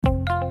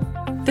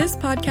This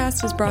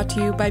podcast is brought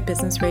to you by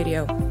Business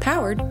Radio,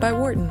 powered by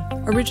Wharton,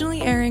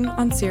 originally airing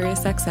on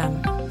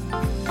SiriusXM.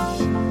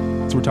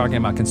 So we're talking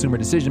about consumer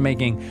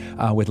decision-making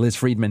with Liz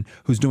Friedman,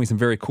 who's doing some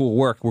very cool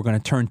work. We're going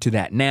to turn to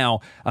that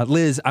now.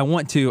 Liz, I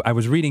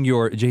was reading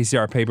your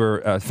JCR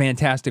paper.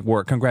 Fantastic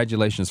work.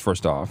 Congratulations,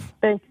 first off.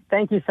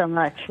 Thank you so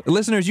much.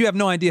 Listeners, you have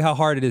no idea how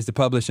hard it is to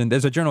publish. And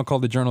there's a journal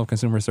called the Journal of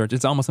Consumer Research.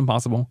 It's almost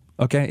impossible,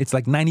 okay? It's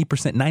like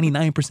 90%,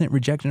 99%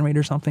 rejection rate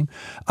or something.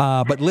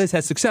 But Liz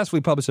has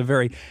successfully published a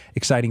very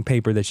exciting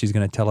paper that she's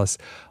going to tell us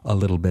a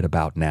little bit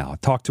about now.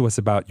 Talk to us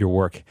about your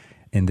work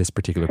in this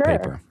particular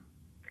paper.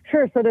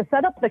 Sure. So to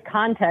set up the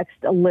context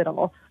a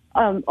little,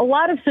 a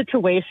lot of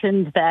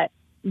situations that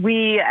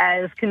we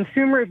as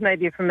consumers may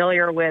be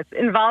familiar with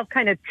involve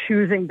kind of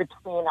choosing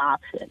between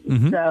options.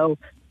 Mm-hmm. So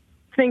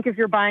think if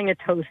you're buying a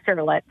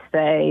toaster, let's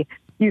say,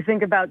 you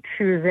think about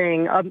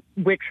choosing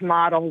which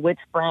model, which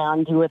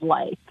brand you would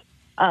like.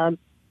 And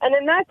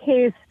in that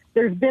case,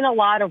 there's been a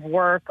lot of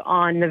work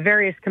on the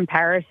various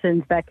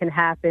comparisons that can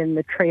happen,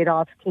 the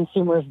trade-offs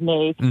consumers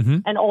make,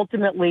 and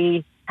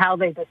ultimately how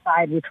they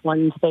decide which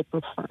ones they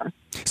prefer.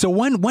 So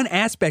one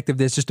aspect of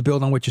this, just to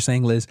build on what you're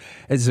saying, Liz,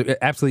 is an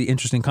absolutely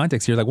interesting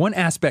context here. Like one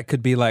aspect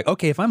could be like,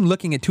 okay, if I'm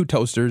looking at two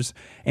toasters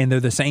and they're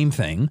the same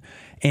thing,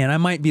 and I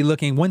might be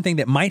looking, one thing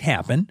that might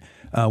happen,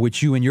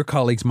 which you and your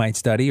colleagues might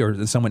study,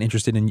 or someone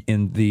interested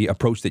in the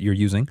approach that you're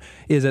using,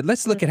 is that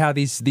let's look at how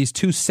these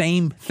two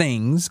same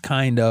things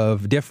kind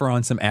of differ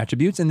on some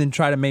attributes, and then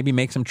try to maybe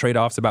make some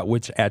trade-offs about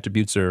which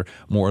attributes are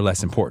more or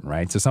less important,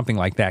 right? So something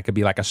like that could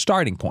be like a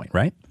starting point,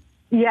 right?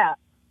 Yeah,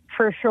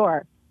 for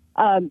sure.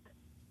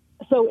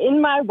 So in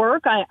my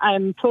work,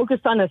 I'm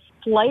focused on a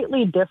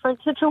slightly different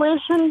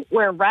situation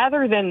where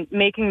rather than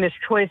making this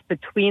choice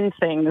between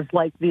things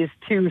like these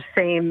two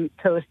same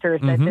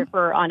toasters that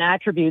differ on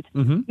attributes,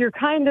 you're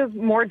kind of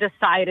more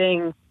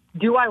deciding,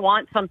 do I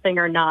want something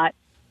or not?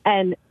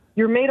 And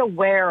you're made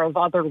aware of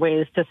other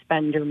ways to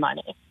spend your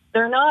money.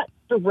 They're not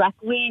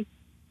directly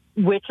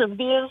which of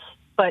these,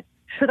 but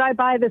should I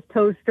buy this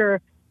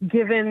toaster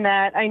given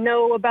that I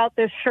know about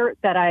this shirt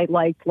that I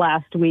liked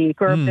last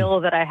week, or a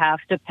bill that I have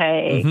to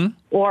pay,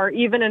 or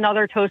even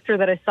another toaster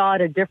that I saw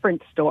at a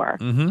different store.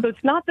 So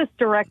it's not this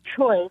direct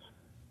choice,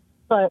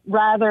 but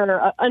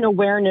rather an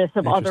awareness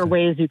of other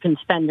ways you can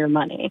spend your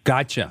money.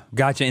 Gotcha.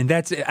 And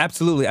that's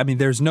absolutely, I mean,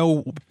 there's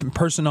no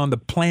person on the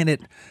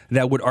planet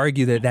that would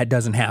argue that that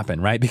doesn't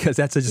happen, right? Because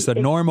that's just a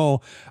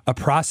normal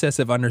process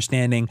of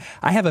understanding.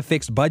 I have a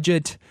fixed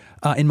budget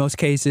in most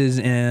cases,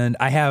 and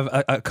I have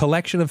a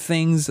collection of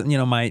things, you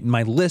know,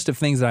 my list of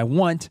things that I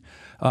want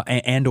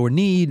and or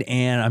need,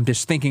 and I'm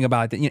just thinking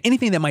about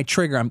anything that might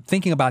trigger, I'm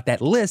thinking about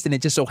that list, and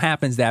it just so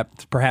happens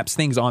that perhaps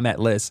things on that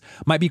list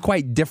might be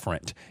quite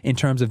different in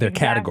terms of their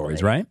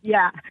categories, right?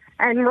 Yeah,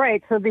 and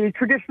right. So the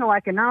traditional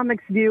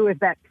economics view is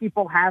that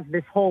people have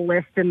this whole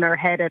list in their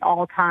head at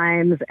all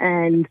times,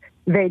 and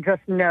they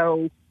just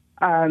know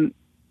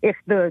if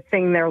the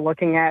thing they're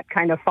looking at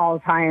kind of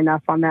falls high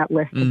enough on that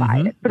list to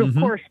buy it. But of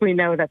course, we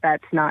know that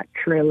that's not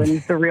true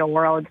in the real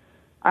world.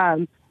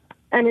 And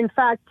in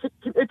fact,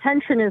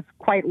 attention is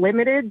quite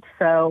limited.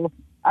 So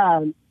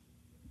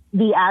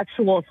the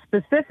actual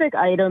specific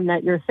item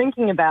that you're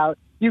thinking about,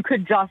 you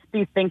could just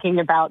be thinking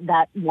about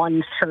that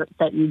one shirt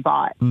that you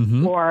bought,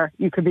 or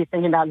you could be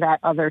thinking about that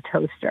other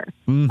toaster.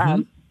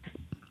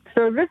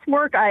 So this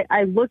work,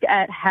 I look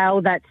at how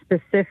that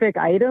specific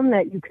item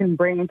that you can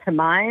bring to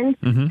mind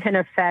can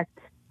affect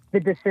the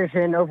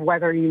decision of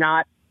whether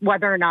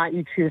or not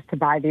you choose to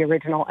buy the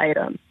original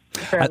item.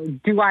 So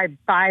do I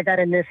buy that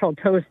initial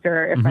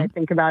toaster if I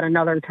think about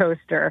another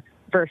toaster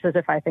versus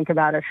if I think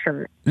about a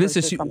shirt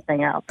versus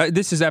something else?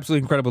 This is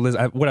absolutely incredible, Liz.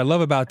 What I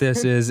love about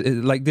this is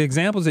like the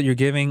examples that you're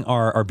giving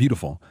are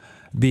beautiful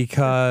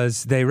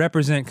because they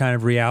represent kind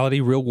of reality,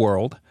 real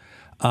world.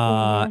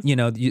 You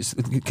know, you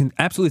can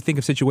absolutely think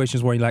of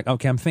situations where you're like,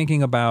 okay, I'm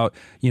thinking about,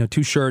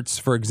 two shirts,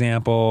 for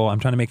example. I'm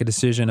trying to make a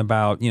decision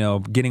about,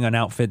 getting an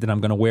outfit that I'm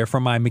going to wear for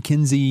my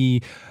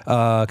McKinsey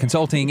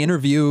consulting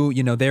interview.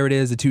 There it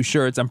is, the two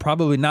shirts. I'm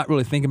probably not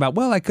really thinking about,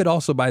 well, I could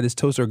also buy this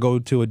toaster or go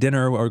to a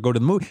dinner or go to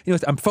the movie.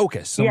 I'm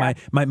focused. So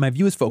my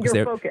view is focused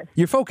there.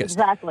 You're focused.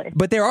 Exactly.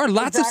 But there are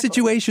lots of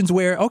situations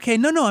where, okay,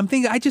 no, I'm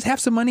thinking, I just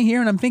have some money here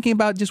and I'm thinking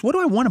about just what do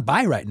I want to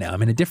buy right now?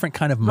 I'm in a different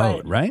kind of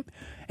mode, right?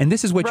 And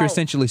this is what you're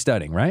essentially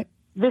studying, right?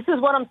 This is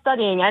what I'm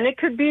studying. And it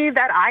could be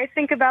that I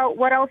think about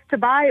what else to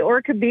buy, or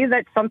it could be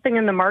that something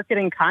in the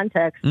marketing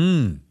context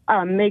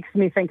makes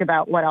me think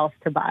about what else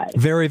to buy.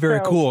 Very, very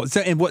cool.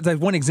 So, and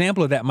one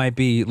example of that might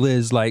be,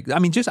 Liz,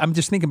 I'm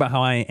just thinking about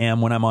how I am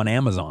when I'm on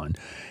Amazon.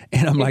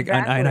 And I'm like,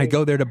 and I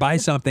go there to buy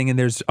something, and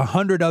there's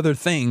 100 other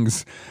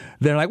things.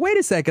 They're like, wait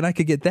a second, I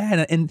could get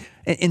that, and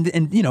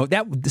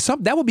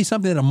that would be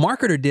something that a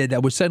marketer did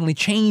that would suddenly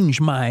change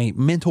my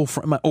mental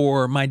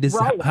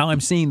how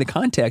I'm seeing the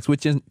context,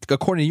 which is,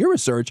 according to your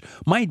research,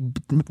 might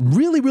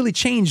really, really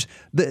change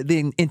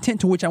the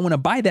intent to which I want to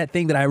buy that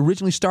thing that I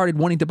originally started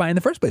wanting to buy in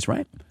the first place,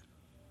 right?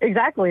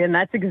 Exactly, and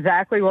that's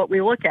exactly what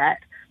we look at.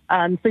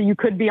 So you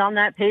could be on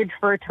that page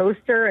for a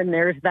toaster, and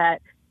there's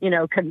that,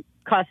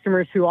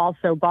 customers who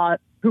also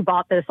bought who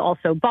bought this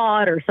also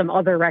bought, or some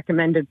other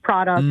recommended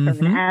product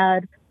from an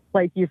ad,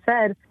 like you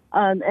said.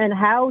 And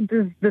how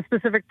does the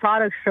specific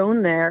product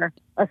shown there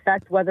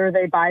affect whether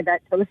they buy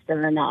that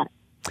toaster or not?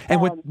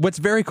 And what's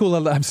very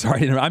cool, I'm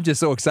sorry, I'm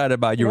just so excited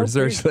about your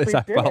research, Liz.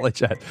 I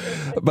apologize.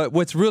 But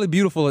what's really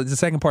beautiful, the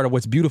second part of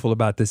what's beautiful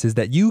about this is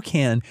that you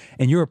can,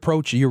 in your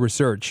approach, your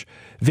research,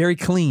 very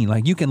clean.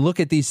 Like you can look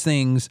at these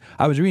things.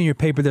 I was reading your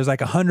paper. There's like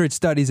 100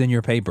 studies in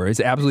your paper. It's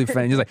absolutely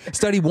fantastic. It's like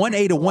study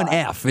 1A to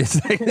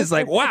 1F. It's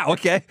like, wow,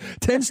 okay.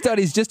 10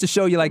 studies just to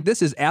show you like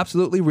this is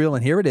absolutely real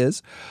and here it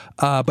is.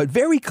 But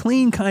very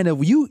clean kind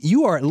of,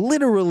 you are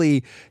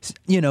literally,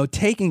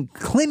 taking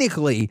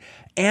clinically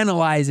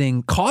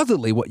analyzing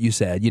causally what you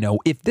said.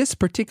 If this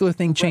particular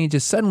thing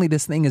changes, suddenly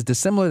this thing is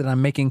dissimilar that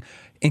I'm making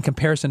in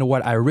comparison to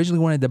what I originally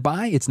wanted to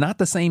buy. It's not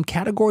the same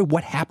category.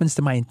 What happens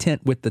to my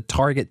intent with the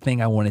target thing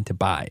I wanted to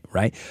buy,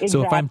 right? Exactly.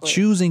 So if I'm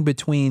choosing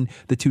between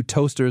the two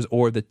toasters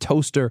or the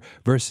toaster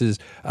versus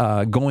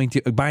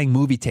buying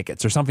movie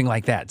tickets or something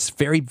like that, it's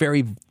very,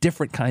 very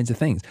different kinds of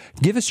things.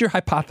 Give us your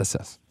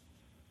hypothesis.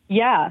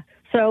 Yeah.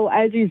 So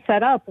as you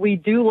set up, we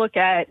do look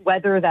at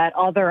whether that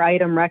other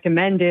item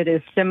recommended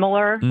is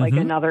similar, like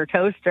another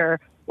toaster,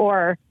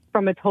 or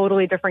from a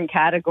totally different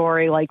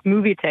category, like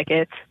movie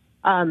tickets.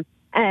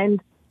 And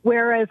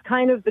whereas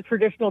kind of the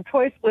traditional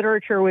choice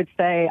literature would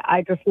say,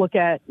 I just look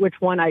at which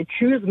one I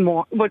choose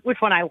more, which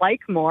one I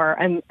like more,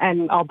 and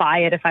I'll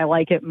buy it if I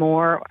like it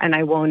more, and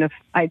I won't if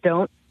I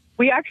don't.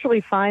 We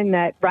actually find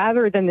that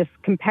rather than this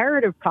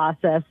comparative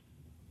process,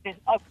 a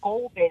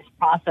goal-based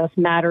process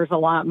matters a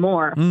lot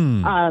more.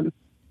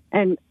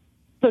 And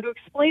so to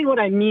explain what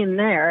I mean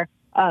there,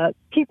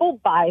 people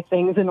buy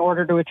things in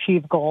order to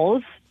achieve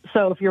goals.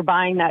 So if you're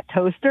buying that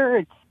toaster,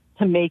 it's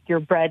to make your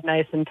bread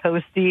nice and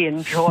toasty,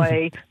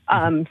 enjoy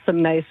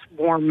some nice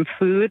warm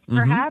food,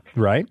 perhaps.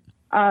 Right.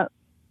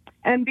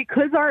 And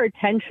because our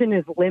attention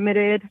is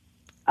limited,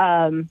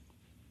 and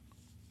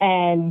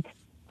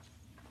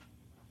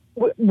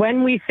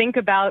when we think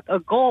about a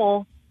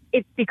goal,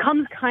 it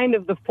becomes kind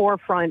of the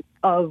forefront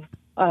of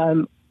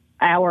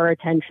our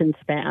attention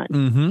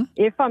span.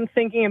 If I'm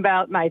thinking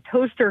about my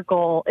toaster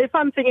goal, if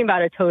I'm thinking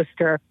about a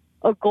toaster,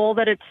 a goal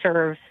that it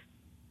serves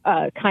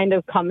kind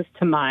of comes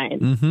to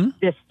mind,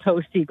 this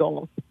toasty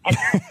goal. And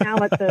that's now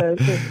at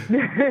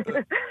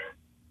the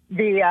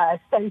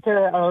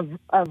center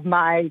of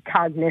my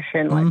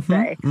cognition, let's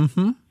say.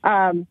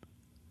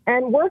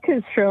 And work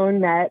has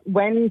shown that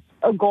when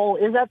a goal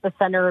is at the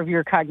center of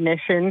your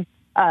cognition,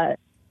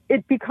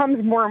 it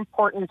becomes more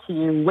important to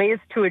you. Ways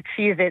to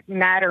achieve it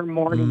matter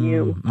more to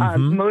you.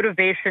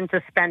 Motivation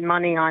to spend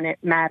money on it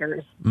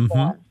matters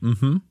more.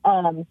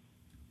 So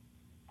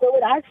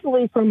it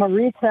actually, from a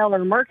retail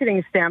or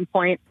marketing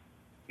standpoint,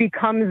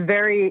 becomes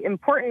very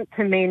important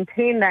to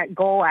maintain that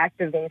goal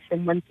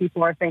activation when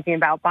people are thinking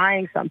about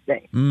buying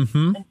something.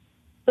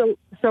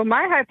 So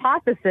my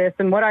hypothesis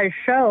and what I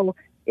show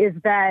is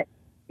that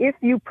if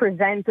you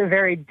present a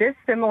very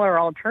dissimilar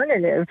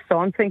alternative, so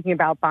I'm thinking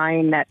about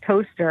buying that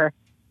toaster,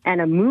 and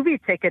a movie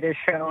ticket is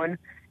shown,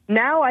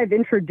 now I've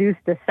introduced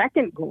a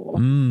second goal,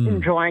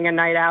 enjoying a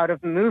night out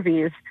of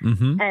movies.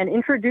 And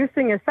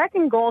introducing a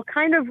second goal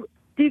kind of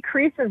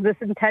decreases this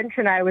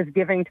intention I was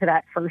giving to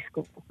that first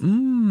goal.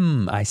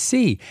 I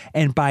see.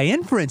 And by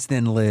inference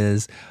then,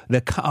 Liz,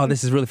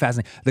 this is really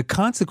fascinating. The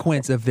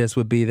consequence of this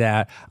would be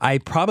that I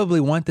probably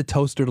want the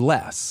toaster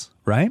less,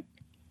 right?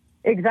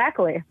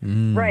 Exactly.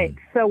 Right.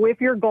 So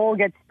if your goal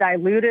gets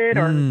diluted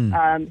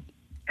or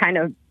kind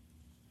of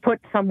put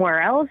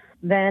somewhere else,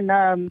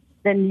 then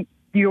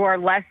you are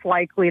less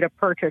likely to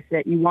purchase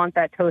it. You want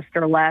that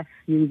toaster less,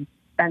 you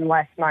spend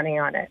less money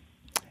on it.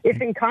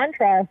 If in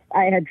contrast,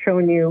 I had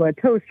shown you a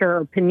toaster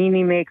or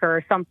panini maker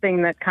or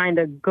something that kind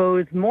of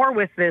goes more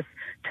with this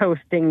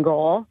toasting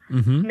goal,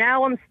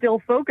 now I'm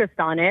still focused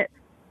on it.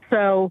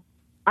 So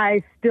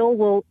I still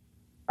will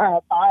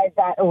buy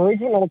that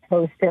original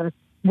toaster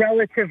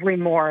relatively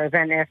more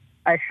than if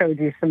I showed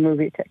you some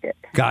movie tickets.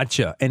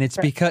 Gotcha. And it's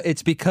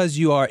because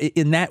you are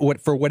in that,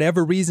 for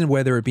whatever reason,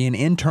 whether it be an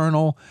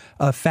internal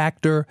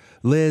factor,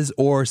 Liz,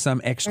 or some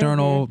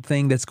external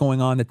thing that's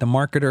going on that the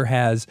marketer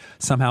has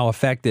somehow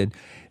affected,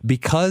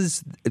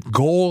 because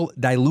goal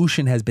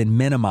dilution has been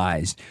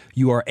minimized,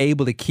 you are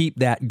able to keep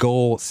that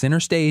goal center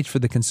stage for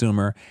the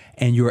consumer,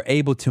 and you're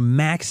able to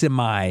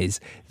maximize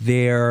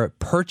their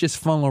purchase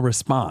funnel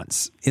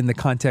response in the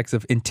context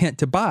of intent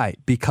to buy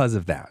because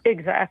of that.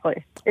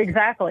 Exactly.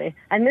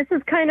 And this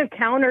is kind of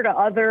counter to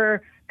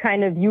other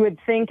kind of, you would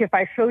think if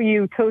I show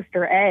you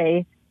toaster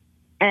A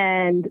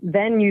and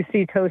then you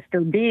see toaster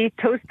B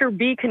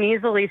can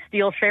easily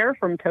steal share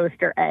from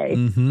toaster A.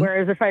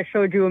 Whereas if I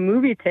showed you a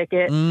movie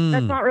ticket,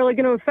 that's not really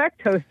going to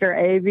affect toaster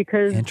A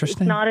because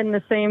it's not in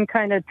the same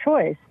kind of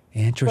choice.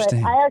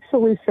 Interesting. But I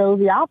actually show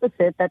the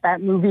opposite,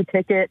 that movie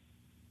ticket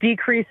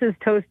decreases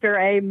toaster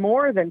A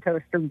more than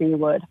toaster B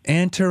would.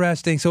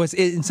 Interesting. So it's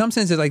in some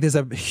sense, it's like there's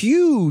a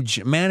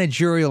huge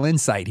managerial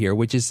insight here,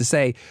 which is to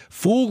say,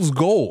 fool's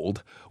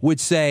gold would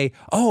say,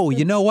 oh,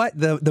 you know what?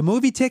 The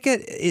movie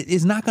ticket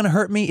is not going to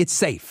hurt me. It's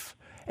safe.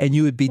 and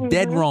you would be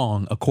dead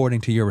wrong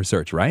according to your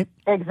research, right?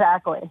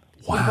 Exactly.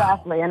 Wow.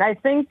 Exactly. And I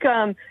think,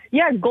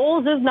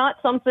 goals is not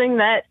something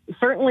that,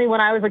 certainly when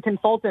I was a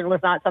consultant,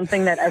 was not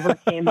something that ever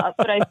came up.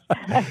 But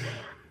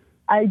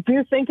I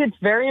do think it's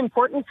very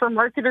important for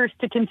marketers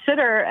to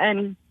consider.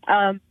 And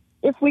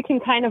if we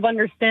can kind of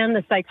understand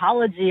the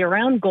psychology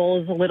around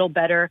goals a little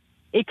better,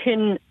 it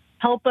can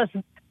help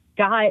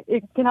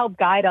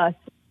guide us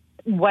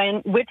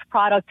which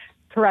products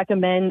to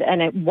recommend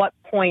and at what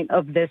point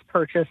of this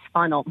purchase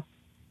funnel.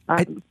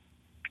 I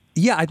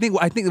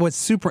think what's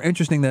super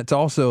interesting that's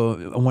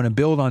also, I want to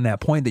build on that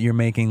point that you're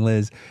making,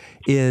 Liz,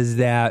 is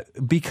that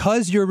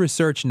because your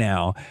research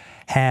now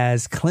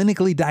has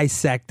clinically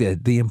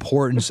dissected the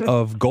importance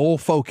of goal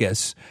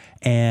focus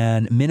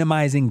and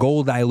minimizing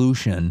goal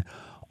dilution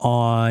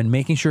on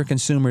making sure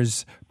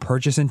consumers'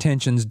 purchase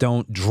intentions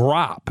don't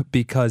drop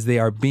because they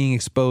are being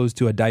exposed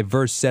to a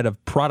diverse set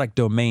of product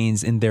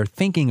domains in their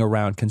thinking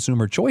around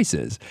consumer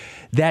choices.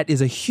 That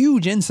is a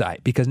huge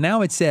insight, because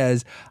now it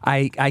says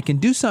I can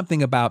do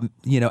something about,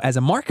 as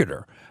a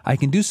marketer, I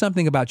can do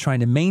something about trying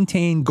to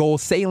maintain goal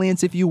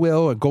salience, if you will,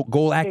 or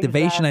goal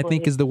activation, I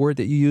think is the word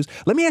that you use.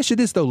 Let me ask you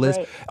this, though, Liz.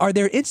 Right. Are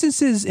there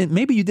instances, and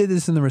maybe you did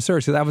this in the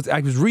research, because I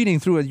was reading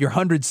through your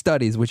 100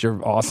 studies, which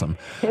are awesome.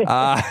 And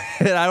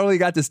I only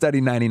got to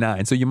study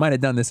 99, so you might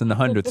have done this in the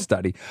 100th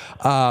study.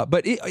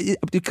 But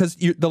because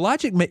the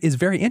logic is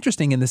very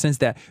interesting in the sense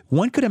that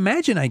one could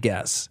imagine, I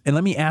guess, and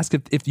let me ask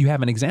if you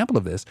have an example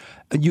of this,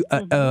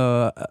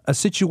 a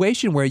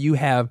situation where you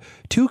have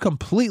two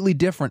completely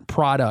different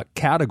product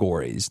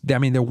categories. I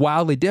mean, they're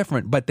wildly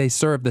different, but they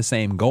serve the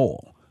same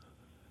goal.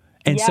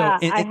 And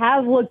I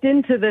have looked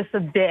into this a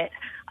bit.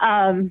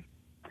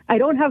 I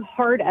don't have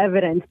hard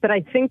evidence, but I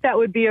think that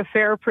would be a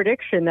fair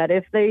prediction that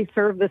if they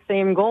serve the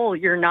same goal,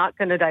 you're not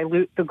going to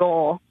dilute the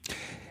goal.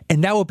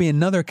 And that will be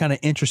another kind of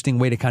interesting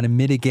way to kind of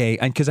mitigate.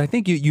 And because I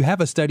think you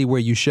have a study where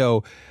you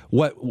show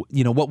what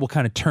will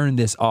kind of turn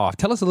this off.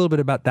 Tell us a little bit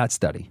about that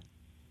study.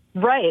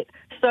 Right.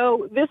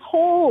 So this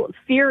whole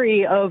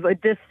theory of a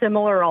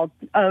dissimilar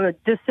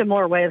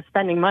way of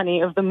spending money,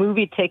 of the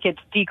movie tickets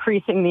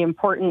decreasing the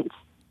importance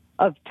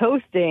of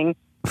toasting,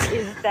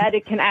 is that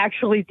it can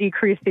actually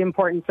decrease the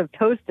importance of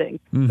toasting.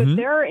 Mm-hmm. But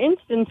there are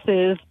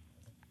instances,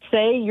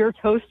 say your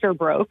toaster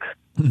broke,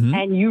 mm-hmm.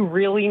 and you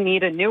really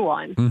need a new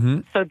one. Mm-hmm.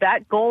 So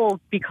that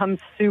goal becomes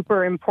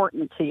super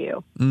important to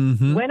you.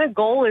 Mm-hmm. When a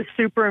goal is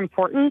super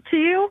important to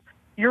you,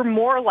 you're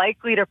more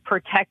likely to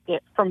protect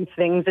it from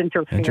things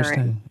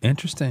interfering.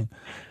 Interesting.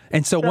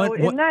 And so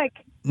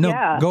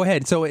go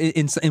ahead. So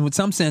in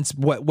some sense,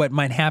 what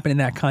might happen in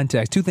that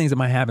context, two things that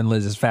might happen,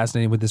 Liz, is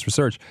fascinating with this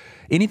research.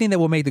 Anything that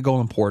will make the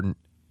goal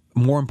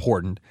more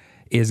important,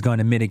 is going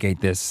to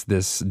mitigate this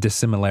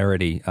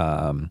dissimilarity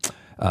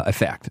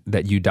effect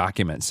that you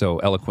document so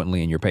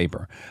eloquently in your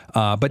paper.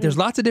 But there's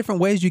lots of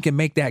different ways you can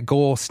make that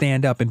goal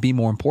stand up and be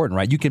more important,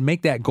 right? You can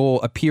make that goal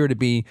appear to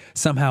be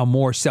somehow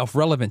more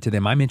self-relevant to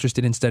them. I'm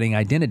interested in studying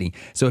identity.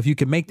 So if you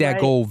can make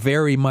that goal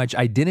very much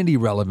identity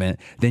relevant,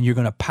 then you're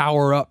going to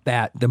power up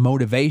the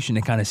motivation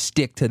to kind of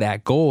stick to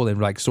that goal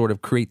and like sort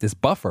of create this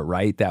buffer,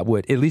 right? That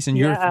would, at least in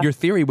your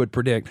theory would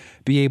predict,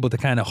 be able to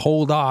kind of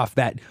hold off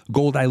that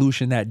goal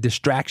dilution, that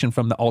distraction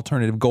from the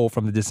alternative goal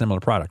from the dissimilar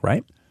product,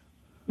 right?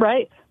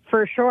 Right.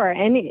 For sure.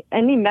 Any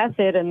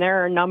method, and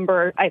there are a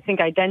number, I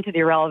think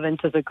identity relevance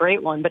is a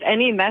great one, but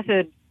any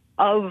method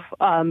of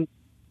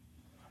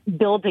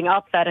building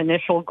up that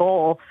initial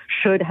goal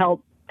should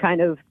help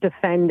kind of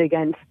defend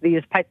against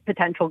these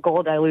potential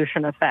goal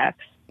dilution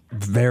effects.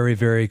 Very,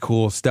 very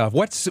cool stuff.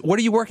 What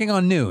are you working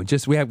on new?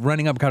 We have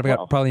running up, got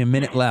probably a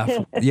minute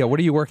left. Yeah, what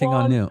are you working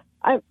on new?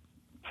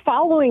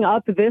 Following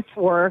up this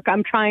work,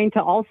 I'm trying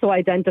to also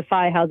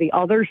identify how the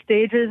other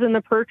stages in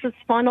the purchase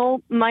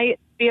funnel might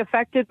be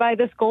affected by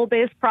this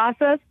goal-based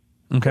process.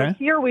 Okay. So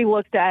here we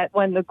looked at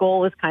when the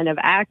goal is kind of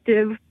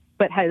active,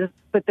 but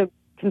the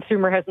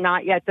consumer has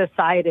not yet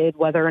decided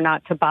whether or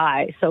not to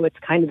buy. So it's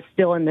kind of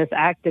still in this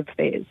active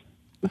phase.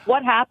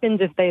 What happens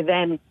if they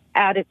then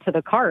add it to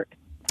the cart?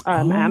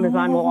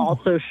 Amazon will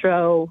also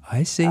show,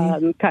 I see.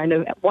 Kind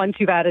of once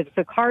you've added it to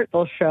the cart,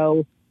 they'll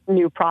show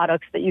new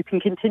products that you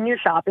can continue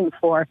shopping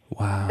for.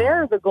 Wow.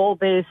 There, the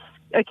goal-based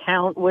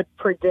account would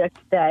predict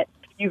that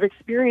you've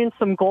experienced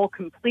some goal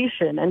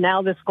completion, and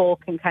now this goal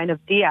can kind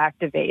of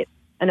deactivate.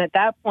 And at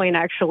that point,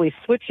 actually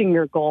switching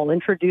your goal,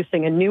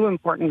 introducing a new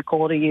important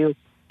goal to you,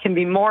 can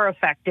be more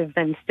effective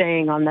than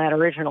staying on that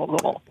original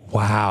goal.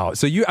 Wow.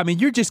 So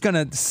you're just going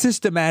to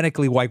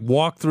systematically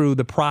walk through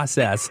the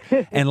process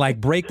and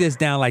break this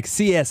down like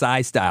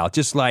CSI style,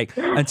 just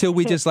until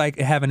we just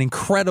have an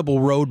incredible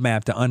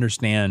roadmap to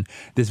understand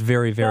this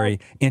very, very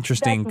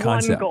interesting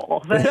concept.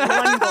 That's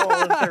one goal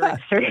of the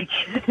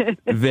research.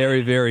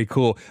 Very, very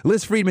cool.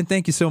 Liz Friedman,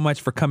 thank you so much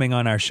for coming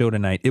on our show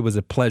tonight. It was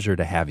a pleasure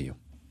to have you.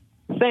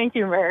 Thank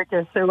you,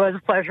 Marcus. It was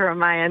a pleasure on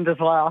my end as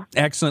well.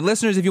 Excellent.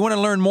 Listeners, if you want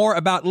to learn more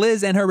about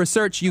Liz and her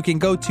research, you can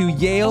go to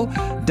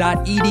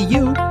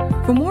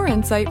yale.edu. For more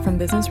insight from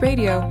Business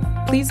Radio,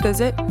 please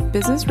visit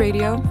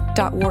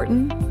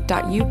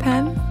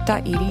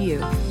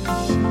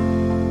businessradio.wharton.upenn.edu.